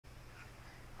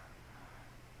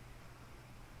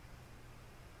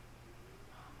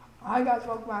Hi guys,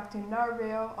 welcome back to another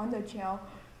video on the channel.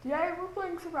 Today we're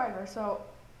playing Survivor. So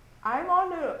I'm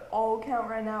on an old account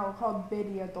right now called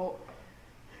BittyAdult,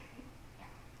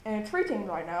 and it's free teams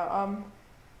right now.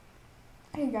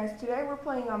 Hey guys, today we're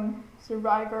playing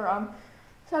Survivor.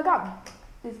 So I got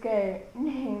this guy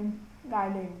named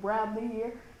Bradley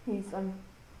here. He's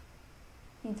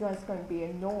just gonna be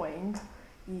annoying.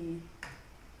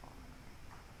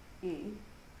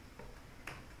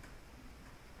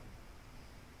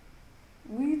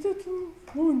 We did some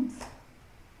once.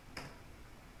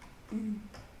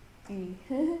 Okay,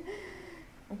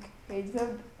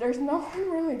 so there's no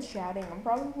one really chatting. I'm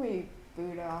probably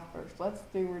booted off first. Let's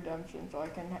do redemption so I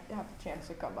can have a chance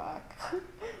to come back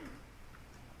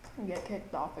and get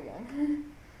kicked off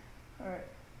again. Alright,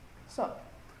 so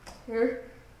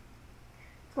here.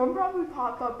 So I'll probably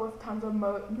pop up with tons of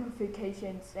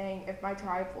notifications saying if my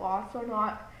tribe lost or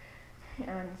not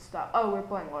and stuff. Oh, we're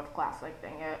playing with classic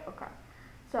thing. Yeah, okay.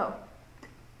 So,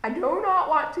 I do not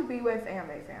want to be with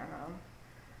anime fan.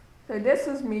 So this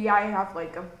is me. I have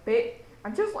like a bit.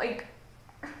 I'm just like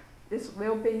this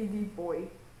little baby boy.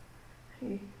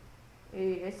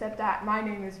 Except that my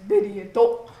name is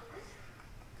BittyAdult.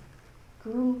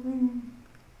 Ooh,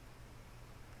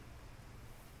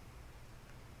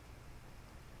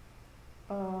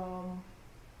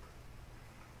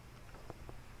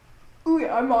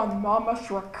 I'm on Mama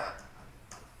Shrek.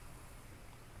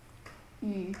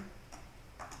 E.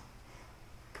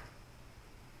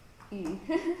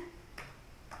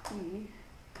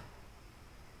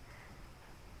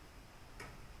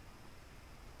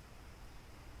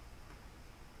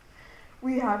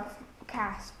 We have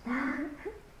Casper.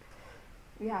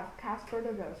 We have Casper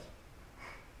the Ghost.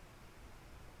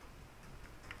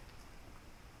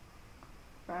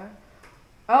 Right.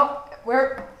 Oh,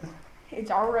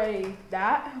 it's already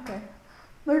that? Okay.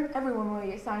 Look, everyone will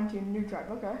be assigned to a new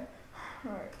tribe. Okay.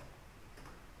 Alright.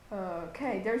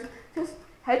 Okay, there's just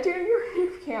head to your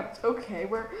new camps. Okay,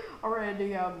 we're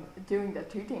already doing the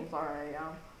two teams already.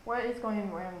 What is going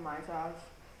to randomize us?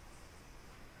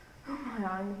 Oh my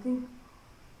god,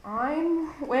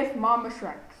 I'm with Mama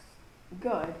Shrek.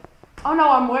 Good. Oh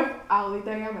no, I'm with Ali the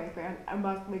anime fan. I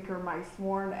must make her my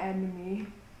sworn enemy.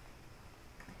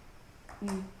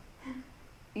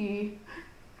 E.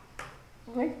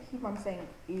 I keep on saying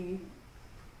E.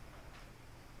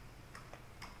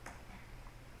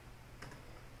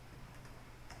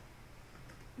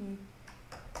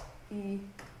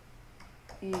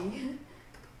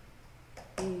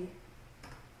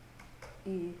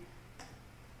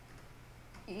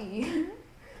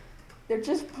 They're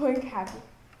just playing happy.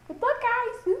 Good luck,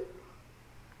 guys.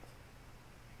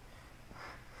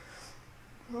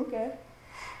 Okay.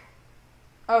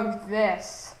 Oh,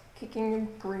 this. Kicking and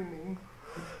screaming.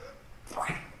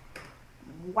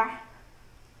 What?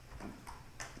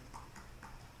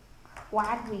 Why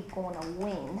are we gonna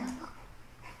win?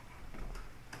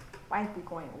 Why are we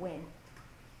going to win?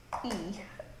 E.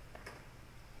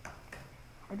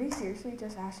 Are they seriously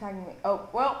just hashtagging me? Oh,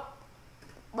 well,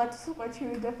 let's switch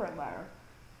to a different letter.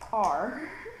 R.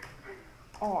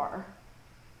 R.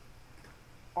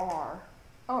 R.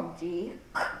 OMG.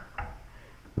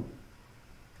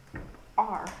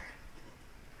 R.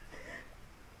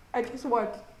 I just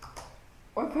want.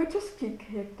 What if I just get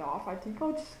kicked off? I think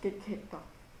I'll just get kicked off.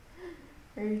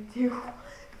 3, 2.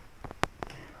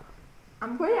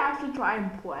 I'm going to actually try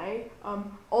and play.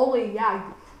 Only,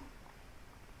 yeah.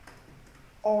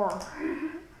 R.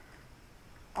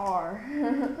 R.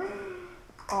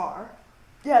 R.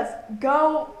 Yes,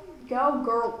 go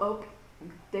girl. Okay.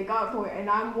 They got a point, and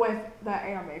I'm with the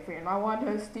anime fan. I want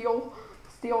to steal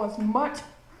as much.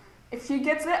 If she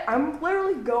gets it, I'm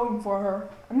literally going for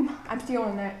her. I'm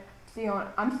stealing it.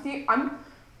 I'm okay.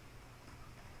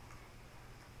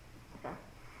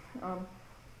 I'm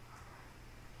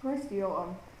gonna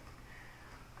steal,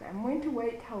 okay, I'm going to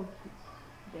wait till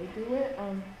they do it,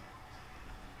 and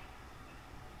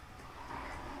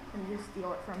just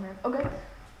steal it from him. Okay,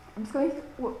 I'm just going to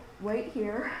wait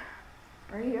here,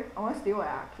 right here. I want to steal it,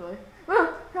 actually.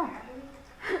 No.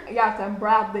 Yes, I'm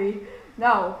Bradley.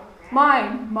 No,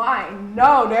 mine.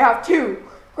 No, they have two.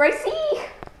 Gracie!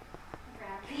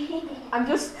 Bradley. I'm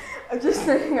just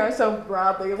thinking myself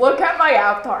Bradley. Look at my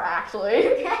avatar,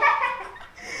 actually.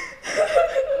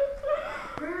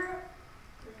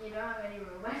 You don't have any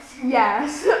robots?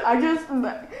 Yes, I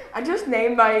just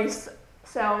named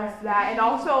myself that, and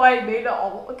also I made an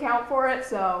alt account for it,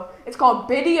 so it's called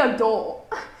BittyAdult.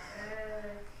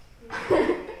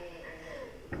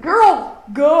 Girl,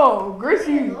 go,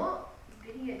 Gracie. Come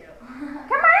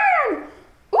on.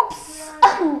 Oops.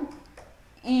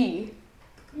 E.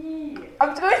 E. I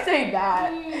was gonna say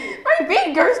that.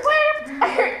 Finger slapped?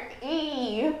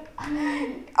 E.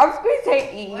 I'm just gonna say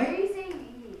E. Why are you saying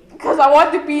E? Because I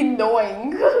want to be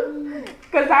annoying.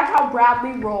 Because that's how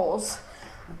Bradley rolls.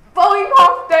 Voting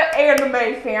off the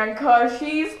anime fan, cause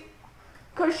she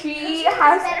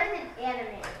has better than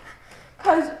anime.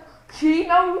 Cause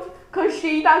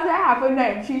she doesn't have a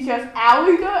name. She's just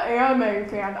Allie the anime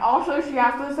fan. Also, she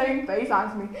has the same face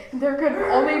as me. There could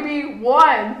only be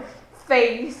one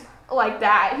face like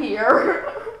that here.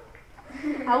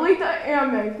 Allie the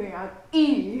anime fan.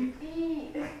 E. E.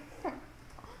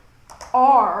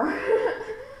 R.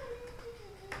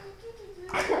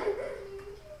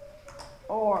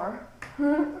 Or.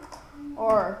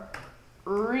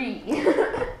 Re.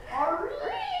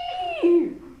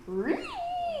 Re.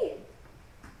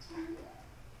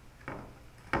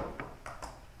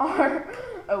 Or,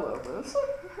 I love this.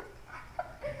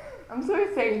 I'm so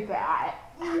gonna say that.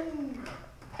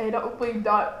 And hopefully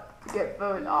not get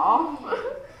voted off.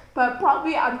 But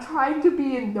probably I'm trying to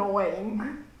be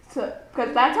annoying.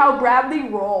 Because that's how Bradley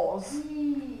rolls.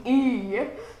 E. Is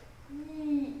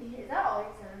that all you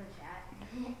said in the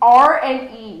chat? R and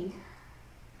E.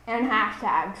 And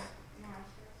hashtags.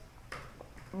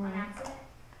 On accident?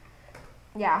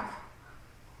 Yeah.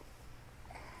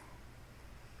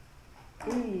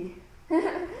 E.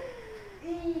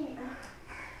 E.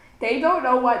 They don't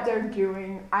know what they're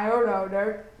doing. I don't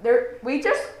know. We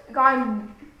just got.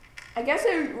 I guess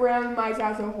it randomized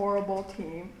as a horrible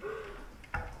team.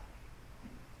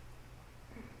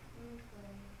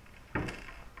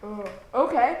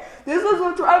 Okay, this is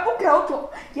a tribal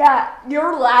council. Yeah,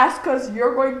 you're last because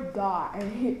you're going to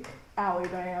die. Allie,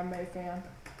 the anime fan.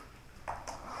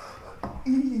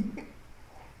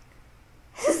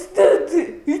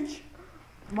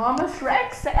 Mama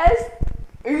Shrek says,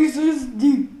 "Is this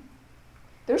deep?"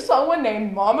 There's someone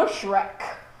named Mama Shrek.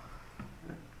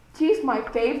 She's my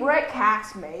favorite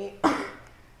castmate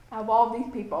of all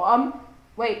these people.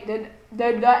 Wait, did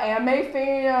the anime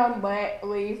fan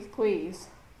leave? Please.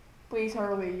 Please,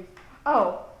 her leave.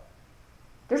 Oh.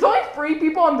 There's only 3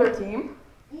 people on their team.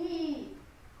 E.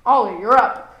 Ollie, you're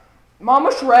up. Mama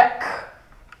Shrek.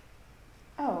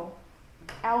 Oh.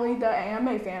 Allie the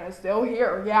anime fan is still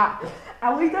here. Yeah.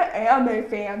 Allie the anime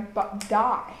fan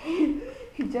died.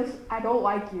 I don't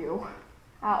like you.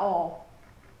 At all.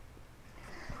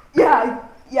 Yeah,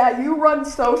 you run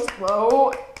so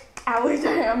slow. Allie the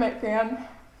anime fan.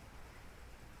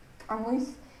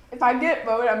 If I get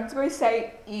voted, I'm just going to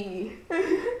say E.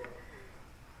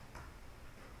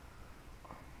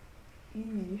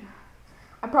 E.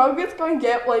 I'm probably just going to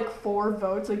get like 4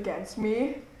 votes against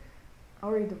me.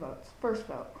 I'll read the votes. First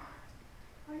vote.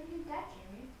 Why did you do that,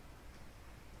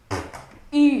 Jimmy?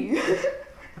 E.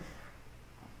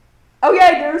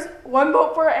 Okay, there's 1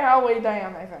 vote for Allie the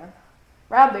anime fan.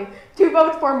 Bradley, 2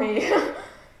 votes for me.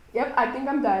 Yep, I think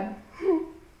I'm dead.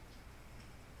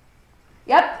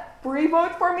 Yep, 3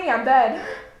 votes for me, I'm dead.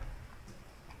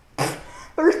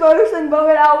 First voters and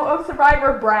voted out of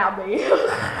Survivor, Bradley.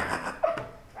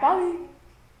 Bye.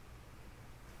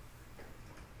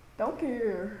 Don't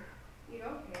care. You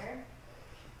don't care?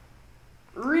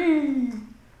 Re.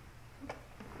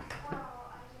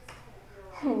 Well, I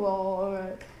just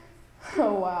Lol.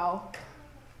 Oh wow.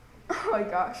 Oh my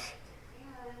gosh.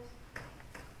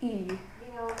 E. you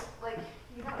know, like,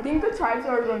 you don't I think the tribes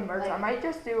are doing merch. I might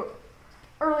just do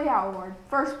early award.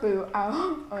 First boot.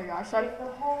 Oh my gosh. like,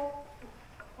 the whole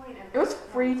point of It was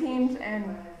free teams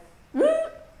and. you know,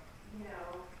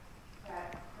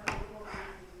 that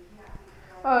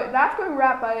Oh, that's going to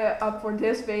wrap up for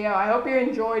this video. I hope you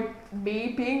enjoyed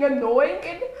me being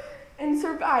annoying in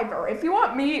Survivor. If you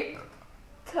want me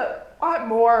to want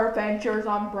more adventures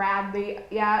on Bradley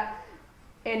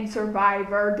in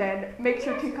Survivor, then make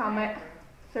sure to comment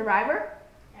Survivor.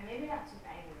 Yeah, maybe not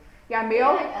Survivor. Yeah, Maybe maybe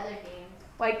I'll, like other games.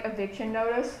 like eviction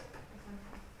notice.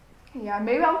 Yeah,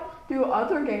 maybe I'll do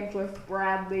other games with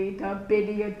Bradley, the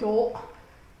BittyAdult.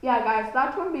 Yeah, guys,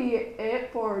 that's going to be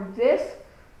it for this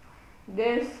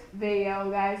video,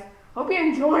 guys. Hope you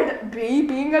enjoyed me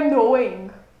being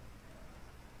annoying.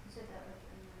 You said that was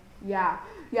annoying.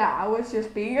 Yeah, I was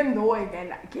just being annoying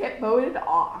and get voted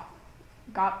off.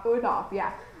 Got voted off,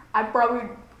 yeah.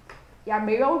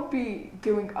 Maybe I'll be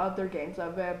doing other games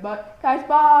of it. But, guys,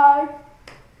 bye.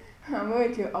 I'm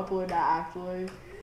going to upload that, actually.